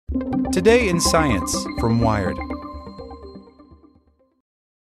Today in Science from Wired.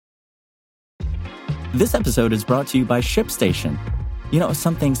 This episode is brought to you by ShipStation. You know,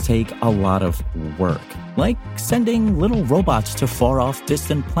 some things take a lot of work, like sending little robots to far-off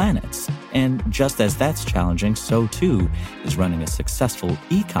distant planets. And just as that's challenging, so too is running a successful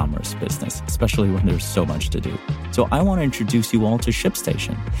e-commerce business, especially when there's so much to do. So I want to introduce you all to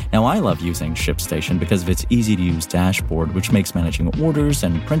ShipStation. Now, I love using ShipStation because of its easy-to-use dashboard, which makes managing orders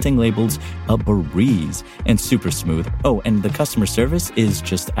and printing labels a breeze and super smooth. Oh, and the customer service is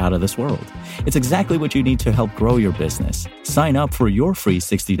just out of this world. It's exactly what you need to help grow your business. Sign up for your free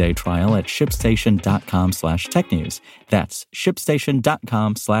 60-day trial at shipstation.com/technews. That's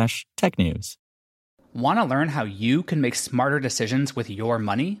shipstation.com/technews. Want to learn how you can make smarter decisions with your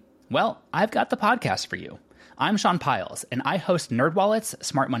money? Well, I've got the podcast for you. I'm Sean Piles, and I host NerdWallet's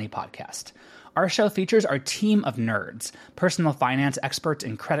Smart Money Podcast. Our show features our team of nerds, personal finance experts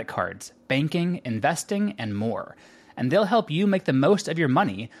in credit cards, banking, investing, and more. And they'll help you make the most of your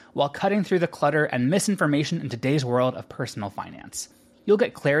money while cutting through the clutter and misinformation in today's world of personal finance. You'll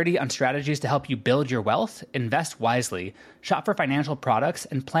get clarity on strategies to help you build your wealth, invest wisely, shop for financial products,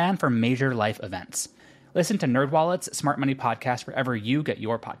 and plan for major life events. Listen to NerdWallet's Smart Money Podcast wherever you get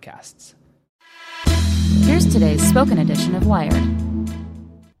your podcasts. Here's today's spoken edition of Wired.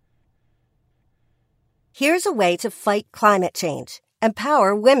 Here's a way to fight climate change.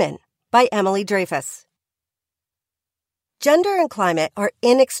 Empower women by Emily Dreyfus. Gender and climate are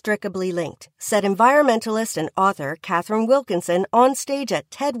inextricably linked, said environmentalist and author Katharine Wilkinson on stage at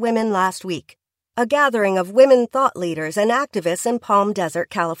TEDWomen last week, a gathering of women thought leaders and activists in Palm Desert,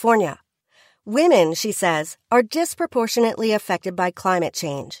 California. Women, she says, are disproportionately affected by climate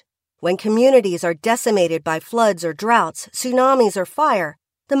change. When communities are decimated by floods or droughts, tsunamis or fire,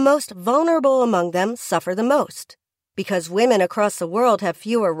 the most vulnerable among them suffer the most. Because women across the world have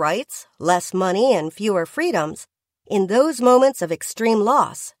fewer rights, less money, and fewer freedoms, in those moments of extreme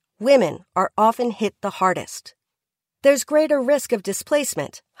loss, women are often hit the hardest. There's greater risk of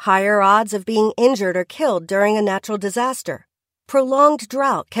displacement, higher odds of being injured or killed during a natural disaster. Prolonged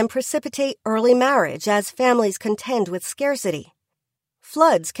drought can precipitate early marriage as families contend with scarcity.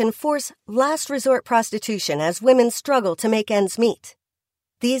 Floods can force last resort prostitution as women struggle to make ends meet.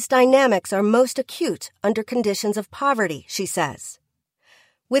 These dynamics are most acute under conditions of poverty, she says.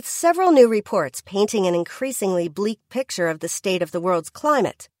 With several new reports painting an increasingly bleak picture of the state of the world's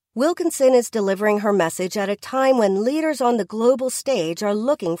climate, Wilkinson is delivering her message at a time when leaders on the global stage are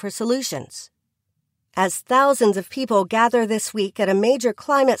looking for solutions. As thousands of people gather this week at a major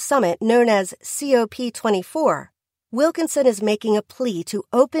climate summit known as COP24, Wilkinson is making a plea to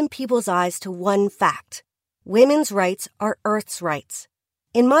open people's eyes to one fact: women's rights are Earth's rights.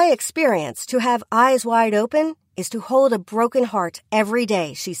 In my experience, to have eyes wide open is to hold a broken heart every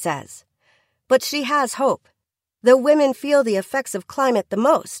day, she says. But she has hope. Though women feel the effects of climate the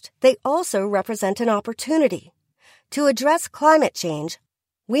most, they also represent an opportunity. To address climate change,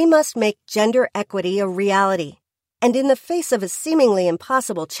 we must make gender equity a reality. And in the face of a seemingly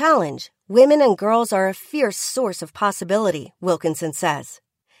impossible challenge, women and girls are a fierce source of possibility, Wilkinson says.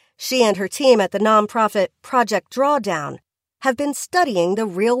 She and her team at the nonprofit Project Drawdown have been studying the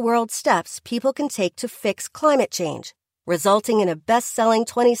real-world steps people can take to fix climate change, resulting in a best-selling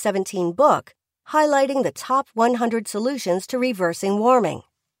 2017 book highlighting the top 100 solutions to reversing warming.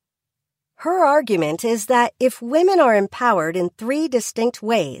 Her argument is that if women are empowered in 3 distinct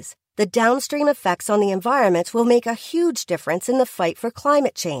ways, the downstream effects on the environment will make a huge difference in the fight for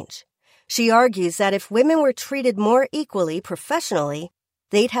climate change. She argues that if women were treated more equally professionally,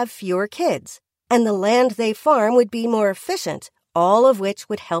 they'd have fewer kids, and the land they farm would be more efficient, all of which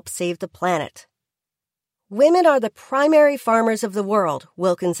would help save the planet. Women are the primary farmers of the world,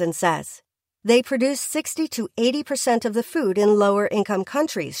 Wilkinson says. They produce 60 to 80% of the food in lower-income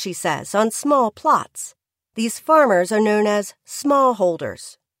countries, she says, on small plots. These farmers are known as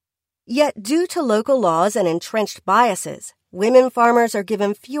smallholders. Yet, due to local laws and entrenched biases, women farmers are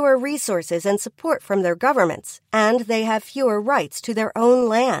given fewer resources and support from their governments, and they have fewer rights to their own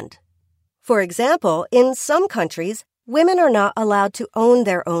land. For example, in some countries, women are not allowed to own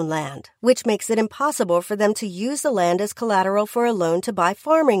their own land, which makes it impossible for them to use the land as collateral for a loan to buy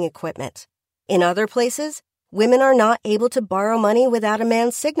farming equipment. In other places, women are not able to borrow money without a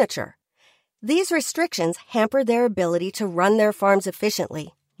man's signature. These restrictions hamper their ability to run their farms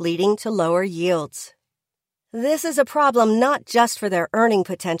efficiently, leading to lower yields. This is a problem not just for their earning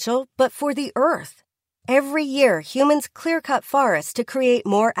potential, but for the earth. Every year, humans clear-cut forests to create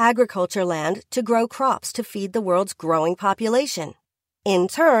more agriculture land to grow crops to feed the world's growing population. In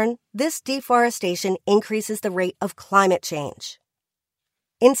turn, this deforestation increases the rate of climate change.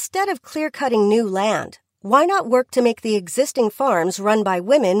 Instead of clear-cutting new land, why not work to make the existing farms run by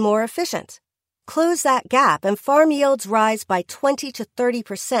women more efficient? Close that gap and farm yields rise by 20 to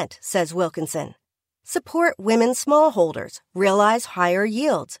 30%, says Wilkinson. Support women smallholders, realize higher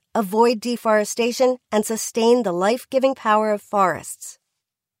yields, avoid deforestation, and sustain the life-giving power of forests.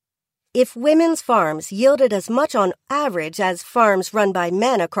 If women's farms yielded as much on average as farms run by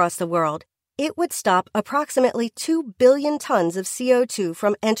men across the world, it would stop approximately 2 billion tons of CO2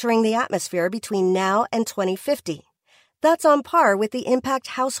 from entering the atmosphere between now and 2050. That's on par with the impact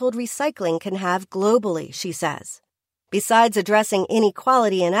household recycling can have globally, she says. Besides addressing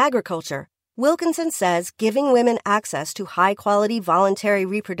inequality in agriculture, Wilkinson says giving women access to high-quality voluntary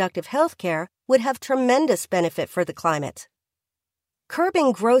reproductive health care would have tremendous benefit for the climate.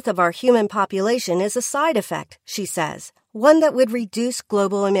 Curbing growth of our human population is a side effect, she says, one that would reduce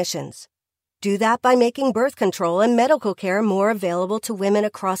global emissions. Do that by making birth control and medical care more available to women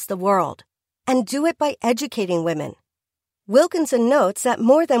across the world. And do it by educating women. Wilkinson notes that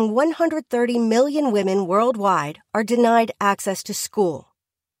more than 130 million women worldwide are denied access to school.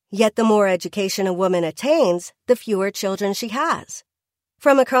 Yet the more education a woman attains, the fewer children she has.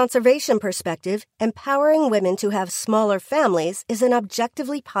 From a conservation perspective, empowering women to have smaller families is an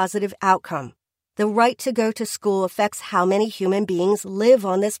objectively positive outcome. The right to go to school affects how many human beings live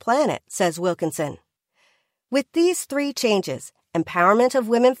on this planet, says Wilkinson. With these three changes, empowerment of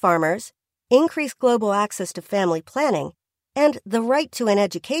women farmers, increased global access to family planning, and the right to an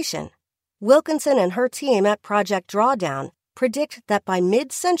education, Wilkinson and her team at Project Drawdown predict that by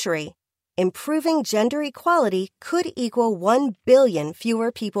mid-century, improving gender equality could equal 1 billion fewer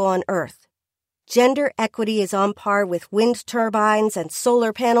people on Earth. Gender equity is on par with wind turbines and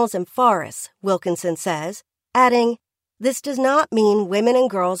solar panels in forests, Wilkinson says, adding, "This does not mean women and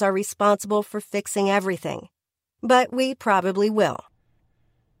girls are responsible for fixing everything, but we probably will."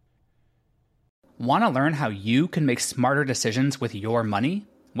 Want to learn how you can make smarter decisions with your money?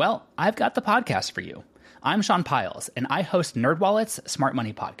 Well, I've got the podcast for you. I'm Sean Piles, and I host NerdWallet's Smart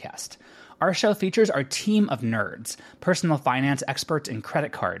Money Podcast. Our show features our team of nerds, personal finance experts in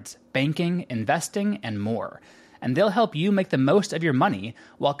credit cards, banking, investing, and more. And they'll help you make the most of your money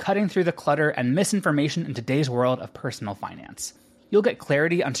while cutting through the clutter and misinformation in today's world of personal finance. You'll get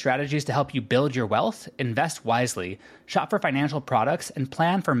clarity on strategies to help you build your wealth, invest wisely, shop for financial products, and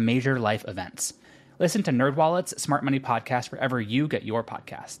plan for major life events. Listen to NerdWallet's Smart Money Podcast wherever you get your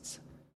podcasts.